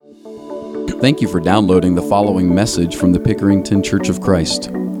Thank you for downloading the following message from the Pickerington Church of Christ.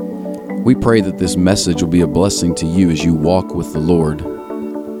 We pray that this message will be a blessing to you as you walk with the Lord.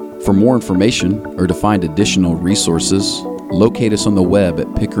 For more information or to find additional resources, locate us on the web at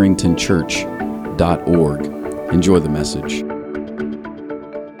pickeringtonchurch.org. Enjoy the message.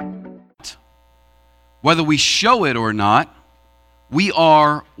 Whether we show it or not, we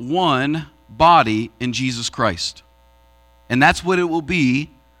are one body in Jesus Christ. And that's what it will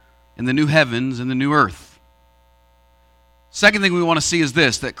be in the new heavens and the new earth. Second thing we want to see is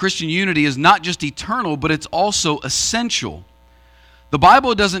this, that Christian unity is not just eternal, but it's also essential. The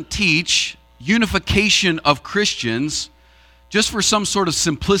Bible doesn't teach unification of Christians just for some sort of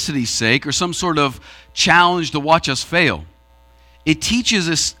simplicity's sake or some sort of challenge to watch us fail. It teaches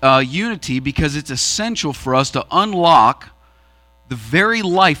us unity because it's essential for us to unlock the very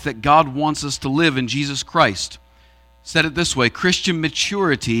life that God wants us to live in Jesus Christ. Said it this way, Christian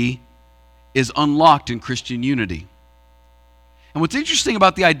maturity is unlocked in Christian unity. And what's interesting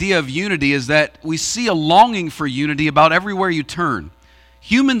about the idea of unity is that we see a longing for unity about everywhere you turn.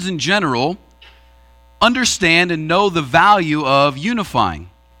 Humans in general understand and know the value of unifying.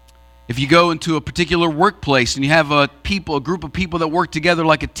 If you go into a particular workplace and you have a group of people that work together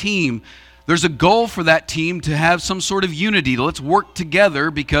like a team, there's a goal for that team to have some sort of unity. Let's work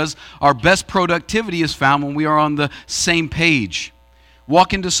together because our best productivity is found when we are on the same page.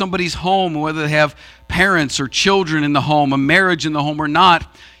 Walk into somebody's home, whether they have parents or children in the home, a marriage in the home or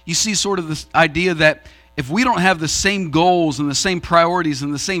not, you see sort of this idea that if we don't have the same goals and the same priorities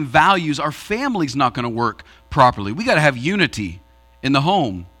and the same values, our family's not going to work properly. We got to have unity in the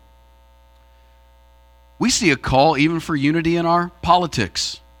home. We see a call even for unity in our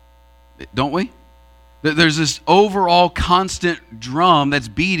politics. Don't we? There's this overall constant drum that's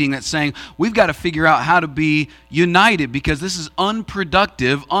beating that's saying we've got to figure out how to be united because this is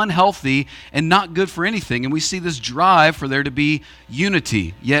unproductive, unhealthy, and not good for anything. And we see this drive for there to be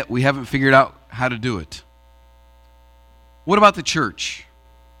unity, yet we haven't figured out how to do it. What about the church,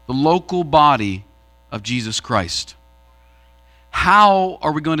 the local body of Jesus Christ? How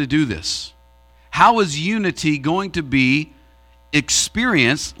are we going to do this? How is unity going to be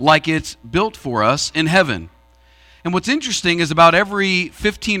experience like it's built for us in heaven? And what's interesting is about every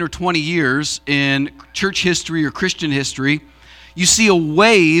 15 or 20 years in church history or Christian history, you see a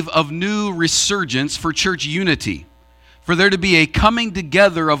wave of new resurgence for church unity, for there to be a coming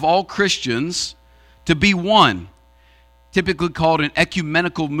together of all Christians to be one, typically called an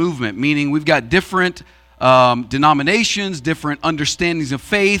ecumenical movement, meaning we've got different denominations, different understandings of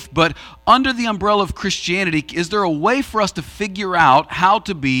faith, but under the umbrella of Christianity, is there a way for us to figure out how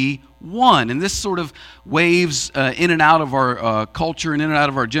to be one? And this sort of waves in and out of our culture and in and out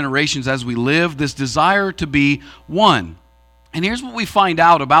of our generations as we live, this desire to be one. And here's what we find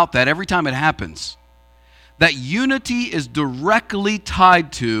out about that every time it happens, that unity is directly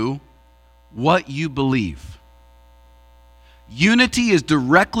tied to what you believe. Unity is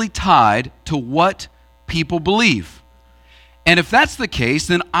directly tied to what people believe. And if that's the case,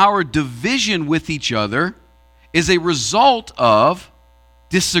 then our division with each other is a result of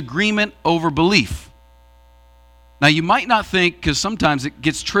disagreement over belief. Now, you might not think, because sometimes it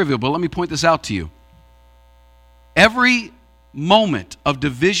gets trivial, but let me point this out to you. Every moment of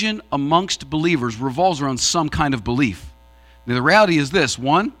division amongst believers revolves around some kind of belief. Now, the reality is this.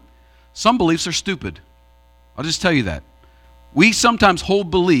 One, some beliefs are stupid. I'll just tell you that. We sometimes hold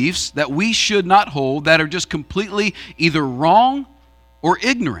beliefs that we should not hold that are just completely either wrong or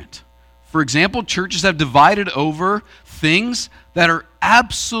ignorant. For example, churches have divided over things that are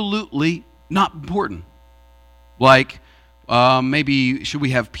absolutely not important. Like maybe should we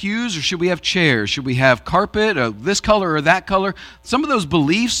have pews or should we have chairs? Should we have carpet of this color or that color? Some of those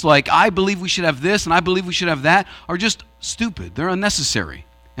beliefs, like I believe we should have this and I believe we should have that, are just stupid. They're unnecessary.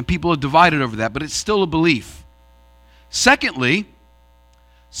 And people are divided over that, but it's still a belief. Secondly,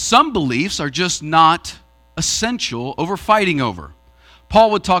 some beliefs are just not essential over fighting over.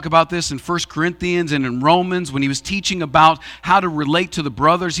 Paul would talk about this in 1 Corinthians and in Romans when he was teaching about how to relate to the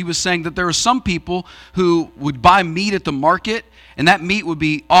brothers. He was saying that there are some people who would buy meat at the market, and that meat would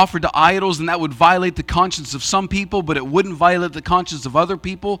be offered to idols, and that would violate the conscience of some people, but it wouldn't violate the conscience of other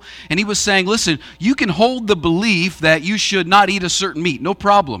people. And he was saying, listen, you can hold the belief that you should not eat a certain meat. No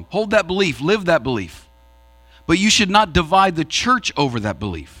problem. Hold that belief. Live that belief. But you should not divide the church over that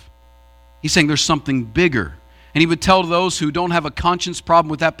belief. He's saying there's something bigger. And he would tell those who don't have a conscience problem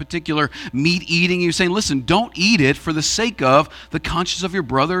with that particular meat eating, he was saying, listen, don't eat it for the sake of the conscience of your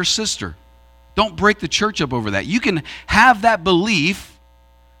brother or sister. Don't break the church up over that. You can have that belief,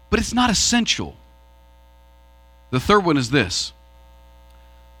 but it's not essential. The third one is this.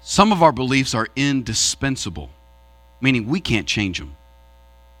 Some of our beliefs are indispensable, meaning we can't change them.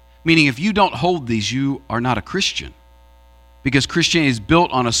 Meaning if you don't hold these, you are not a Christian. Because Christianity is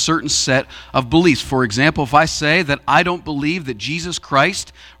built on a certain set of beliefs. For example, if I say that I don't believe that Jesus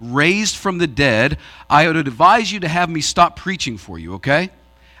Christ raised from the dead, I would advise you to have me stop preaching for you, okay?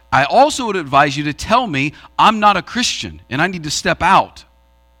 I also would advise you to tell me I'm not a Christian and I need to step out.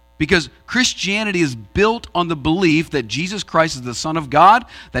 Because Christianity is built on the belief that Jesus Christ is the Son of God,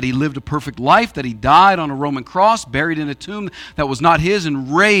 that He lived a perfect life, that He died on a Roman cross, buried in a tomb that was not His,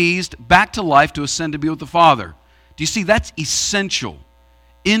 and raised back to life to ascend to be with the Father. Do you see? That's essential,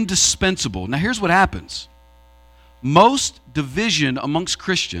 indispensable. Now here's what happens. Most division amongst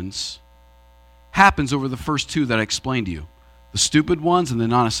Christians happens over the first two that I explained to you. The stupid ones and the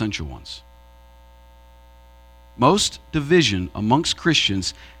non-essential ones. Most division amongst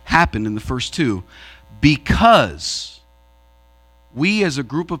Christians happen in the first two because we as a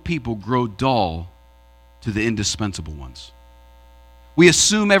group of people grow dull to the indispensable ones. We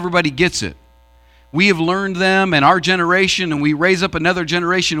assume everybody gets it. We have learned them in our generation, and we raise up another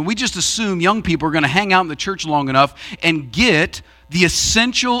generation, and we just assume young people are going to hang out in the church long enough and get the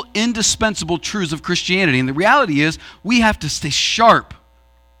essential, indispensable truths of Christianity. And the reality is, we have to stay sharp,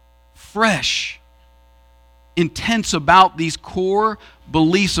 fresh, intense about these core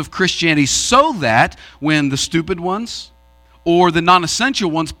beliefs of Christianity so that when the stupid ones or the non-essential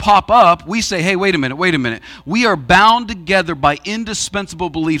ones pop up, we say, hey, wait a minute. We are bound together by indispensable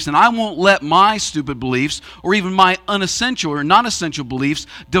beliefs, and I won't let my stupid beliefs or even my unessential or non-essential beliefs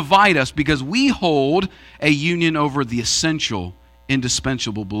divide us because we hold a union over the essential,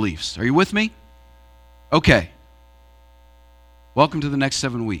 indispensable beliefs. Are you with me? Okay. Welcome to the next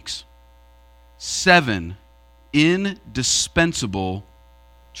 7 weeks. 7 indispensable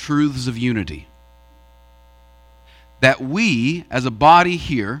truths of unity that we, as a body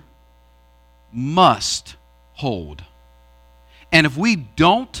here, must hold. And if we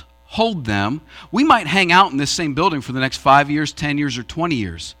don't hold them, we might hang out in this same building for the next 5 years, 10 years, or 20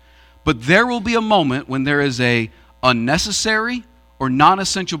 years. But there will be a moment when there is a unnecessary or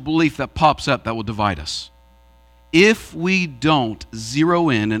non-essential belief that pops up that will divide us. If we don't zero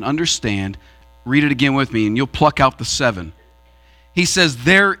in and understand, read it again with me and you'll pluck out the 7. He says,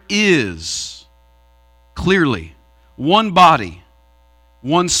 there is clearly one body,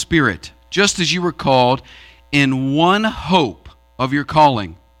 one spirit, just as you were called in one hope of your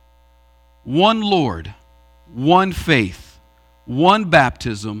calling, one Lord, one faith, one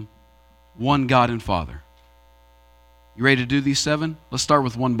baptism, one God and Father. You ready to do these 7? Let's start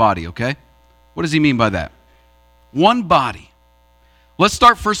with one body, okay? What does he mean by that? One body. Let's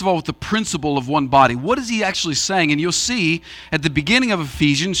start first of all with the principle of one body. What is he actually saying? And you'll see at the beginning of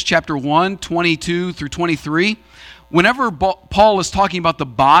Ephesians chapter 1, 22 through 23, whenever Paul is talking about the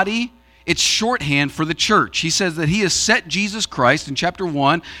body, it's shorthand for the church. He says that he has set Jesus Christ in chapter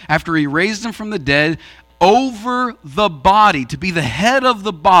 1, after he raised him from the dead, over the body, to be the head of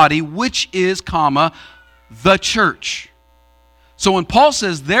the body, which is, the church. So when Paul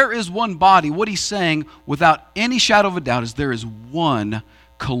says there is one body, what he's saying without any shadow of a doubt is there is one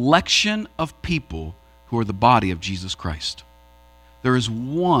collection of people who are the body of Jesus Christ. There is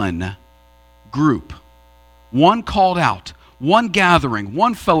one group, one called out, one gathering,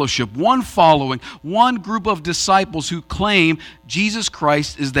 one fellowship, one following, one group of disciples who claim Jesus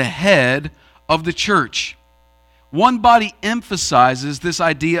Christ is the head of the church. One body emphasizes this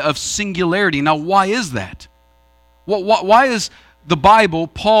idea of singularity. Now, why is that? Why is the Bible,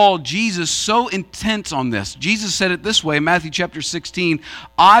 Paul, Jesus, so intense on this? Jesus said it this way in Matthew chapter 16,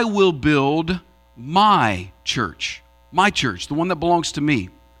 I will build my church, the one that belongs to me.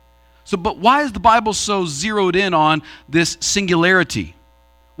 So, but why is the Bible so zeroed in on this singularity?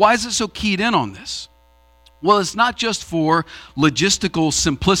 Why is it so keyed in on this? Well, it's not just for logistical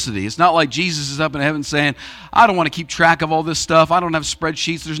simplicity. It's not like Jesus is up in heaven saying, I don't want to keep track of all this stuff. I don't have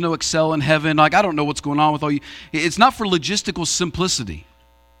spreadsheets. There's no Excel in heaven. I don't know what's going on with all you. It's not for logistical simplicity.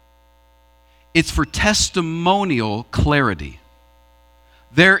 It's for testimonial clarity.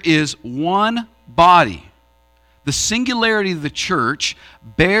 There is one body. The singularity of the church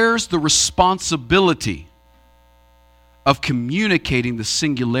bears the responsibility of communicating the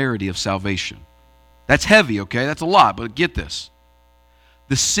singularity of salvation. That's heavy, okay? That's a lot, but get this.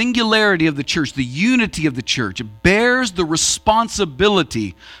 The singularity of the church, the unity of the church, bears the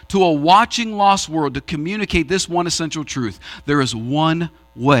responsibility to a watching lost world to communicate this one essential truth. There is one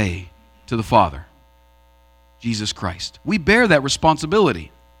way to the Father, Jesus Christ. We bear that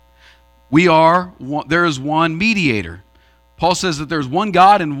responsibility. There is one mediator. Paul says that there's one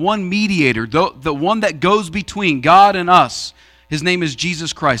God and one mediator, the one that goes between God and us. His name is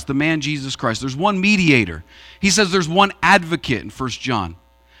Jesus Christ, the man Jesus Christ. There's one mediator. He says there's one advocate in 1 John,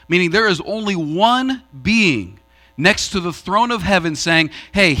 meaning there is only one being next to the throne of heaven saying,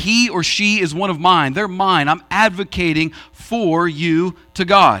 hey, he or she is one of mine. They're mine. I'm advocating for you to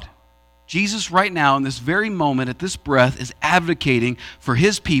God. Jesus right now in this very moment at this breath is advocating for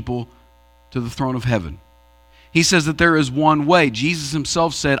his people to the throne of heaven. He says that there is one way. Jesus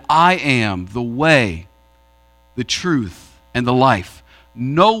himself said, I am the way, the truth, and the life.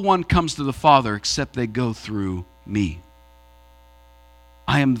 No one comes to the Father except they go through me.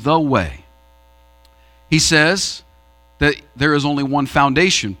 I am the way. He says that there is only one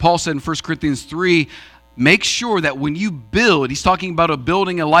foundation. Paul said in 1 Corinthians 3, make sure that when you build, he's talking about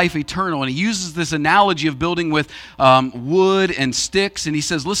building a life eternal, and he uses this analogy of building with wood and sticks, and he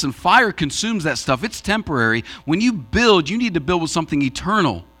says, listen, fire consumes that stuff. It's temporary. When you build, you need to build with something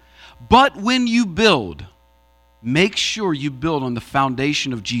eternal. But when you build, make sure you build on the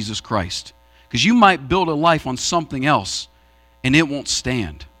foundation of Jesus Christ, because you might build a life on something else, and it won't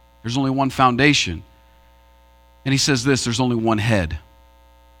stand. There's only one foundation. And he says this, there's only one head.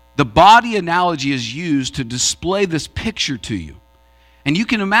 The body analogy is used to display this picture to you. And you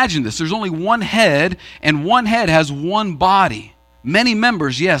can imagine this. There's only one head, and one head has one body. Many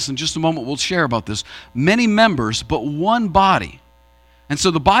members, yes, in just a moment we'll share about this. Many members, but one body. And so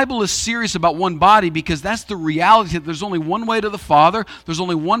the Bible is serious about one body because that's the reality that there's only one way to the Father. There's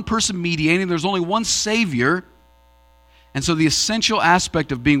only one person mediating. There's only one Savior. And so the essential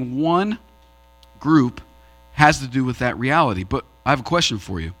aspect of being one group has to do with that reality. But I have a question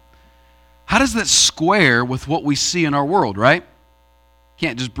for you. How does that square with what we see in our world, right?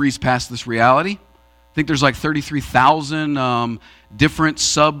 Can't just breeze past this reality. I think there's like 33,000 different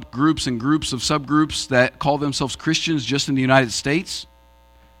subgroups and groups of subgroups that call themselves Christians just in the United States.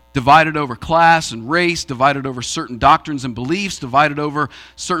 Divided over class and race, divided over certain doctrines and beliefs, divided over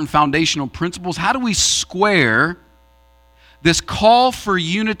certain foundational principles. How do we square this call for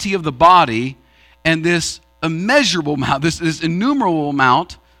unity of the body and this immeasurable amount, this innumerable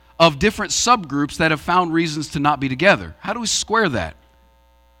amount of different subgroups that have found reasons to not be together? How do we square that?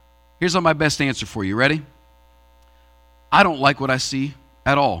 Here's my best answer for you. Ready? I don't like what I see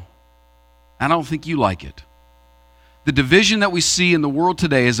at all. I don't think you like it. The division that we see in the world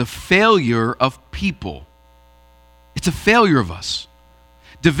today is a failure of people. It's a failure of us.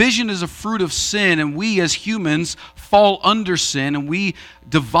 Division is a fruit of sin, and we as humans fall under sin, and we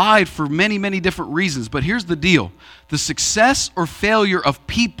divide for many, many different reasons. But here's the deal. The success or failure of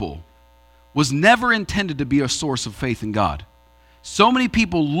people was never intended to be a source of faith in God. So many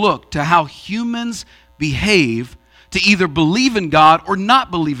people look to how humans behave to either believe in God or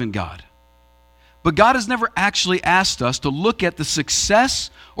not believe in God. But God has never actually asked us to look at the success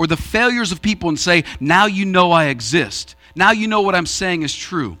or the failures of people and say, now you know I exist. Now you know what I'm saying is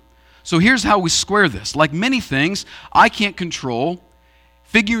true. So here's how we square this. Like many things, I can't control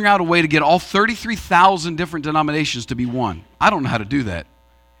figuring out a way to get all 33,000 different denominations to be one. I don't know how to do that.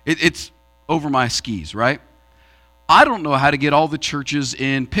 It's over my skis, right? I don't know how to get all the churches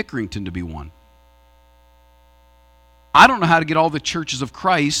in Pickerington to be one. I don't know how to get all the churches of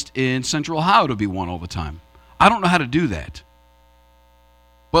Christ in Central Ohio to be one all the time. I don't know how to do that.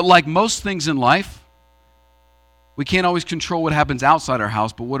 But like most things in life, we can't always control what happens outside our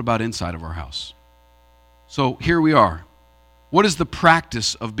house, but what about inside of our house? So here we are. What is the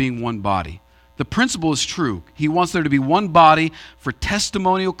practice of being one body? The principle is true. He wants there to be one body for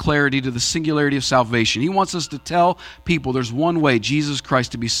testimonial clarity to the singularity of salvation. He wants us to tell people there's one way, Jesus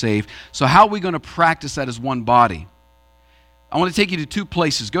Christ, to be saved. So how are we going to practice that as one body? I want to take you to two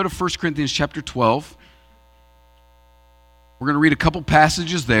places. Go to 1 Corinthians chapter 12. We're going to read a couple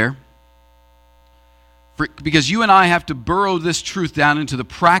passages there. Because you and I have to burrow this truth down into the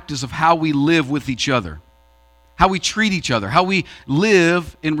practice of how we live with each other, how we treat each other, how we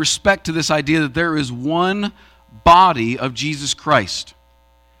live in respect to this idea that there is one body of Jesus Christ.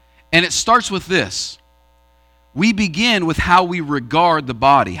 And it starts with this. We begin with how we regard the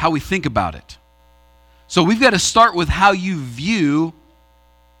body, how we think about it. So we've got to start with how you view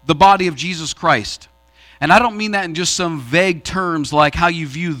the body of Jesus Christ. And I don't mean that in just some vague terms like how you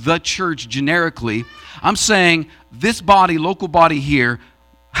view the church generically. I'm saying this body, local body here,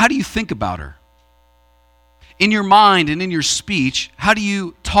 how do you think about her? In your mind and in your speech, how do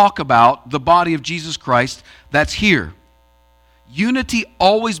you talk about the body of Jesus Christ that's here? Unity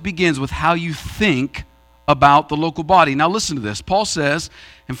always begins with how you think about the local body. Now listen to this. Paul says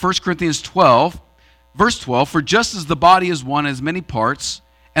in 1 Corinthians 12, verse 12, for just as the body is one, has many parts,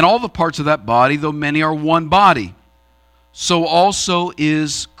 and all the parts of that body, though many, are one body, so also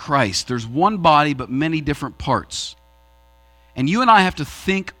is Christ. There's one body, but many different parts. And you and I have to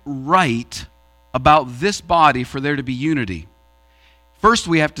think right about this body for there to be unity. First,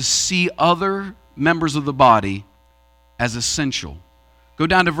 we have to see other members of the body as essential. Go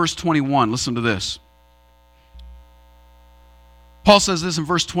down to verse 21. Listen to this. Paul says this in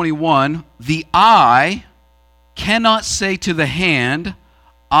verse 21, the eye cannot say to the hand,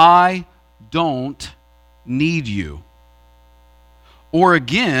 I don't need you. Or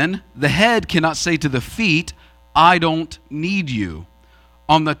again, the head cannot say to the feet, I don't need you.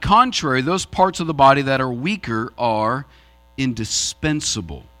 On the contrary, those parts of the body that are weaker are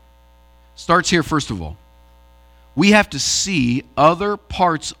indispensable. Starts here, first of all. We have to see other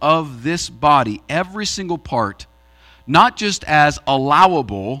parts of this body, every single part, not just as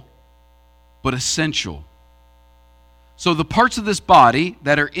allowable, but essential. So the parts of this body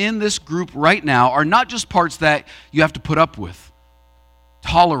that are in this group right now are not just parts that you have to put up with,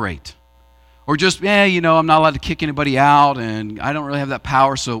 tolerate, or just, I'm not allowed to kick anybody out and I don't really have that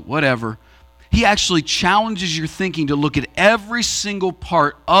power, so whatever. He actually challenges your thinking to look at every single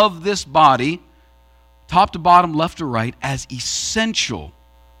part of this body, top to bottom, left to right, as essential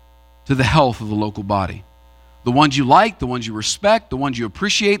to the health of the local body. The ones you like, the ones you respect, the ones you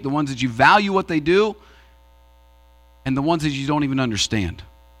appreciate, the ones that you value what they do, and the ones that you don't even understand,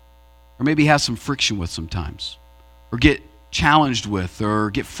 or maybe have some friction with sometimes, or get challenged with,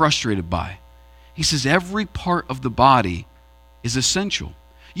 or get frustrated by. He says every part of the body is essential.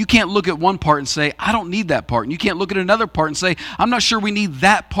 You can't look at one part and say, I don't need that part. And you can't look at another part and say, I'm not sure we need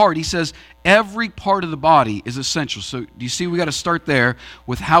that part. He says every part of the body is essential. So do you see, we got to start there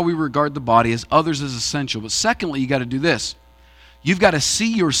with how we regard the body as others as essential. But secondly, you got to do this. You've got to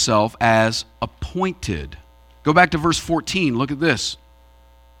see yourself as appointed. Go back to verse 14. Look at this.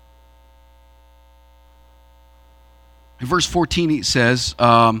 In verse 14 it says,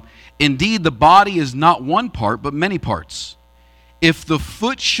 indeed the body is not one part, but many parts. If the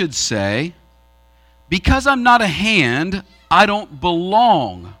foot should say, because I'm not a hand, I don't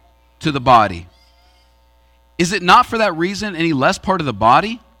belong to the body, is it not for that reason any less part of the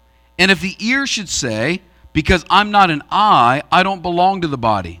body? And if the ear should say, because I'm not an eye, I don't belong to the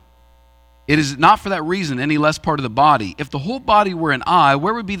body, it is not for that reason any less part of the body. If the whole body were an eye,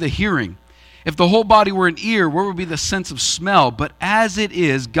 where would be the hearing? If the whole body were an ear, where would be the sense of smell? But as it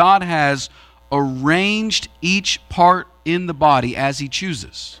is, God has arranged each part in the body as he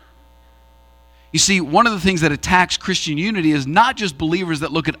chooses. You see, one of the things that attacks Christian unity is not just believers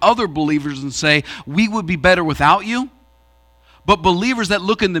that look at other believers and say, we would be better without you, but believers that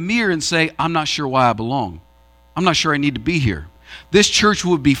look in the mirror and say, I'm not sure why I belong. I'm not sure I need to be here. This church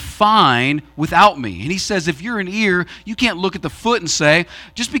would be fine without me. And he says, if you're an ear, you can't look at the foot and say,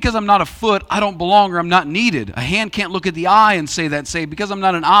 just because I'm not a foot, I don't belong or I'm not needed. A hand can't look at the eye and say that, and say, because I'm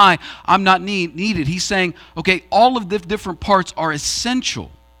not an eye, I'm not needed. He's saying, okay, all of the different parts are essential.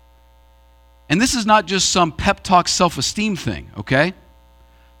 And this is not just some pep talk self-esteem thing, okay?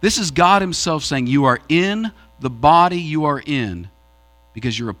 This is God himself saying, you are in the body you are in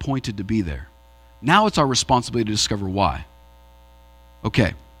because you're appointed to be there. Now it's our responsibility to discover why.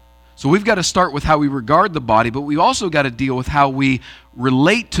 Okay, so we've got to start with how we regard the body, but we also got to deal with how we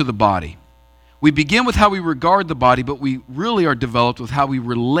relate to the body. We begin with how we regard the body, but we really are developed with how we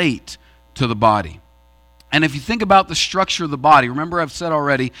relate to the body. And if you think about the structure of the body, remember I've said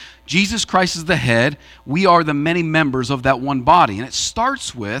already, Jesus Christ is the head. We are the many members of that one body. And it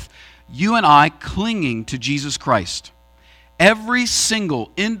starts with you and I clinging to Jesus Christ. Every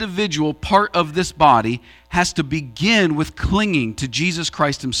single individual part of this body has to begin with clinging to Jesus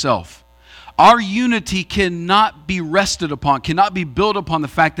Christ himself. Our unity cannot be rested upon, cannot be built upon the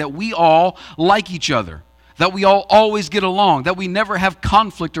fact that we all like each other, that we all always get along, that we never have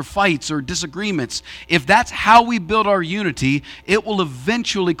conflict or fights or disagreements. If that's how we build our unity, it will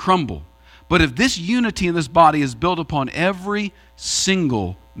eventually crumble. But if this unity in this body is built upon every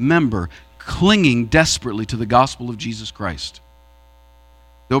single member clinging desperately to the gospel of Jesus Christ,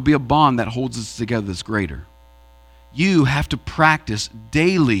 there'll be a bond that holds us together that's greater. You have to practice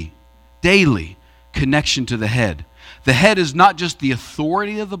daily connection to the head. The head is not just the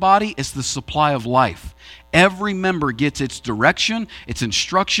authority of the body, it's the supply of life. Every member gets its direction, its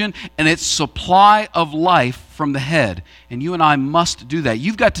instruction, and its supply of life from the head. And you and I must do that.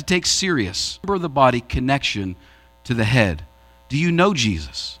 You've got to take serious member of the body connection to the head. Do you know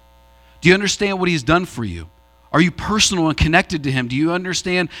Jesus? Do you understand what he's done for you? Are you personal and connected to him? Do you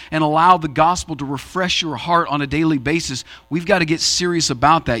understand and allow the gospel to refresh your heart on a daily basis? We've got to get serious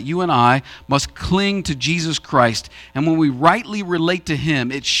about that. You and I must cling to Jesus Christ. And when we rightly relate to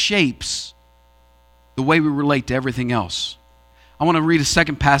him, it shapes the way we relate to everything else. I want to read a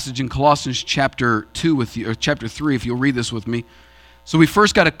second passage in Colossians chapter 2 with you, or chapter 3, if you'll read this with me. So we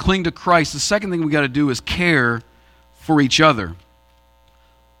first got to cling to Christ. The second thing we got to do is care for each other.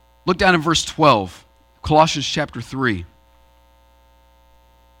 Look down in verse 12, Colossians chapter 3. It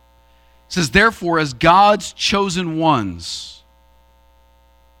says, therefore, as God's chosen ones,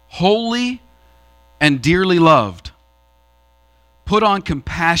 holy and dearly loved, put on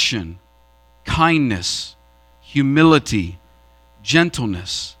compassion, kindness, humility,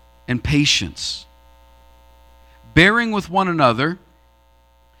 gentleness, and patience, bearing with one another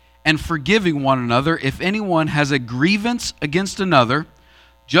and forgiving one another if anyone has a grievance against another,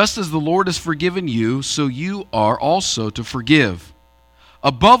 just as the Lord has forgiven you, so you are also to forgive.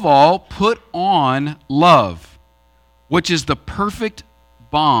 Above all, put on love, which is the perfect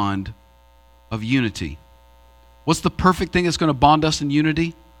bond of unity. What's the perfect thing that's going to bond us in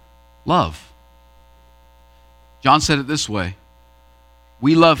unity? Love. John said it this way: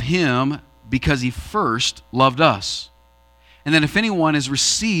 we love him because he first loved us. And then if anyone has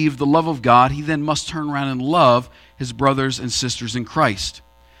received the love of God, he then must turn around and love his brothers and sisters in Christ.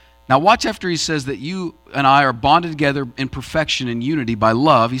 Now watch after he says that you and I are bonded together in perfection and unity by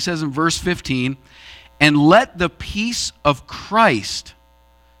love. He says in verse 15, and let the peace of Christ,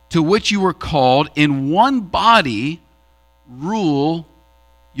 to which you were called in one body, rule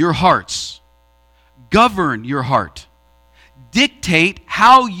your hearts. Govern your heart. Dictate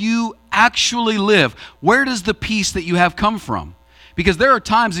how you actually live. Where does the peace that you have come from? Because there are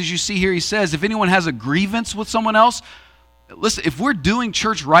times, as you see here, he says, if anyone has a grievance with someone else, listen, if we're doing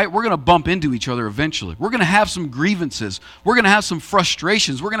church right, we're going to bump into each other eventually. We're going to have some grievances. We're going to have some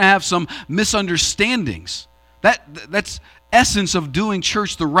frustrations. We're going to have some misunderstandings. That's essence of doing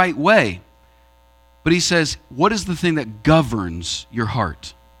church the right way. But he says, what is the thing that governs your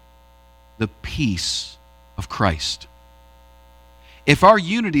heart? The peace of Christ. If our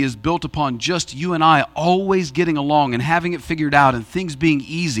unity is built upon just you and I always getting along and having it figured out and things being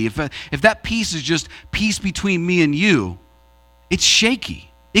easy, if that peace is just peace between me and you, it's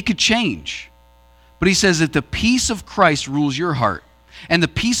shaky. It could change. But he says that the peace of Christ rules your heart. And the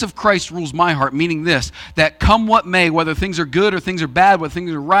peace of Christ rules my heart, meaning this, that come what may, whether things are good or things are bad, whether things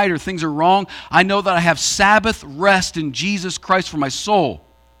are right or things are wrong, I know that I have Sabbath rest in Jesus Christ for my soul.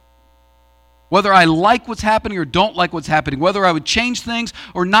 Whether I like what's happening or don't like what's happening, whether I would change things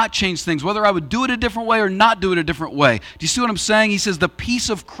or not change things, whether I would do it a different way or not do it a different way. Do you see what I'm saying? He says the peace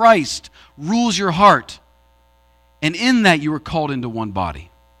of Christ rules your heart. And in that you are called into one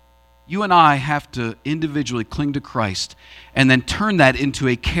body. You and I have to individually cling to Christ and then turn that into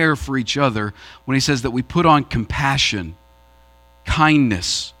a care for each other when he says that we put on compassion,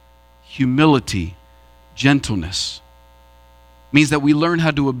 kindness, humility, gentleness. It means that we learn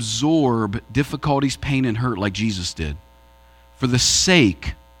how to absorb difficulties, pain, and hurt like Jesus did for the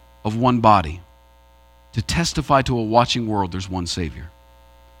sake of one body, to testify to a watching world there's one Savior.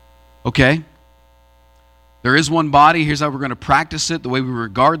 Okay? There is one body. Here's how we're going to practice it, the way we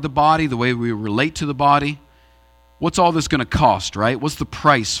regard the body, the way we relate to the body. What's all this going to cost, right? What's the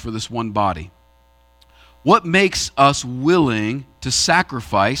price for this one body? What makes us willing to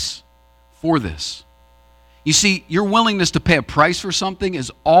sacrifice for this? You see, your willingness to pay a price for something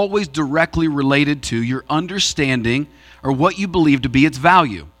is always directly related to your understanding or what you believe to be its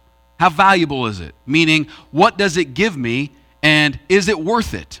value. How valuable is it? Meaning, what does it give me, and is it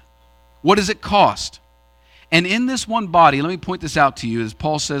worth it? What does it cost? And in this one body, let me point this out to you, as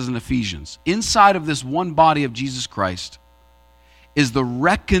Paul says in Ephesians, inside of this one body of Jesus Christ is the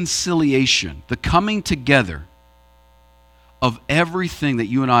reconciliation, the coming together of everything that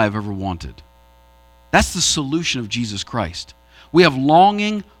you and I have ever wanted. That's the solution of Jesus Christ. We have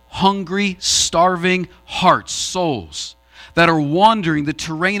longing, hungry, starving hearts, souls, that are wandering the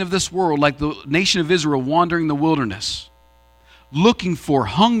terrain of this world like the nation of Israel wandering the wilderness, looking for,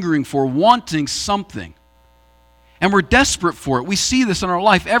 hungering for, wanting something. And we're desperate for it. We see this in our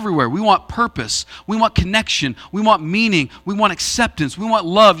life everywhere. We want purpose. We want connection. We want meaning. We want acceptance. We want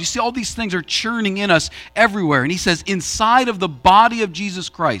love. You see, all these things are churning in us everywhere. And he says, inside of the body of Jesus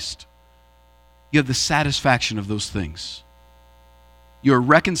Christ, you have the satisfaction of those things. You are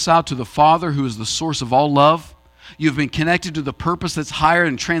reconciled to the Father, who is the source of all love. You've been connected to the purpose that's higher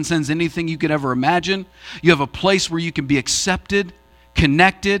and transcends anything you could ever imagine. You have a place where you can be accepted,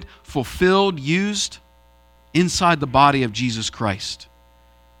 connected, fulfilled, used. Inside the body of Jesus Christ.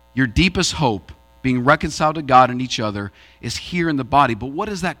 Your deepest hope, being reconciled to God and each other, is here in the body. But what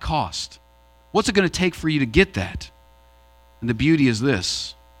does that cost? What's it going to take for you to get that? And the beauty is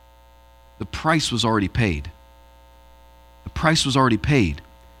this: the price was already paid. The price was already paid.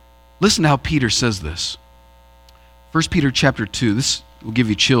 Listen to how Peter says this. 1 Peter chapter 2, this will give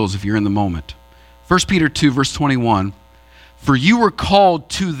you chills if you're in the moment. 1 Peter 2, verse 21, "For you were called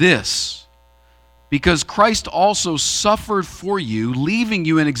to this, because Christ also suffered for you, leaving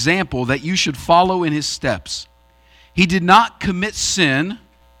you an example that you should follow in his steps. He did not commit sin,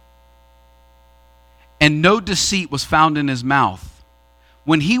 and no deceit was found in his mouth.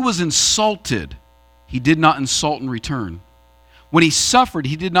 When he was insulted, he did not insult in return. When he suffered,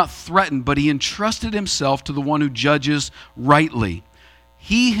 he did not threaten, but he entrusted himself to the one who judges rightly.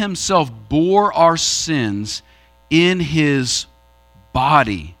 He himself bore our sins in his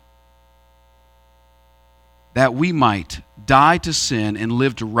body, that we might die to sin and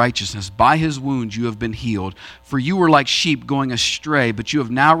live to righteousness. By his wounds you have been healed. For you were like sheep going astray, but you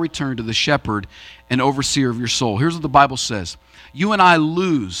have now returned to the shepherd and overseer of your soul." Here's what the Bible says. You and I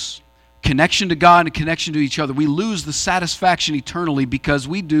lose connection to God and connection to each other. We lose the satisfaction eternally because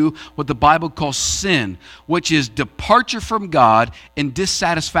we do what the Bible calls sin, which is departure from God and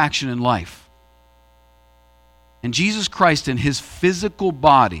dissatisfaction in life. And Jesus Christ in his physical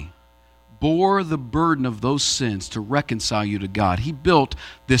body bore the burden of those sins to reconcile you to God. He built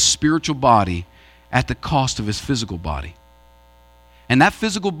this spiritual body at the cost of his physical body. And that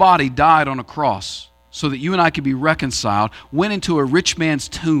physical body died on a cross so that you and I could be reconciled, went into a rich man's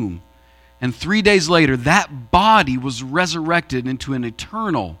tomb, and 3 days later, that body was resurrected into an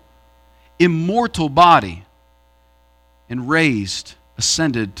eternal, immortal body and raised,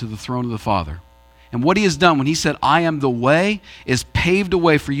 ascended to the throne of the Father. And what he has done when he said, "I am the way," is paved a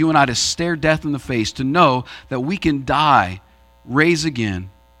way for you and I to stare death in the face, to know that we can die, raise again,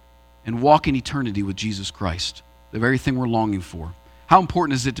 and walk in eternity with Jesus Christ, the very thing we're longing for. How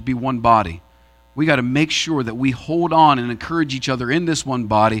important is it to be one body? We got to make sure that we hold on and encourage each other in this one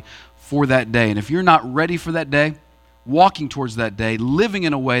body for that day. And if you're not ready for that day, walking towards that day, living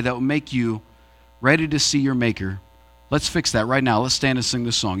in a way that will make you ready to see your Maker, let's fix that right now. Let's stand and sing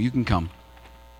this song. You can come.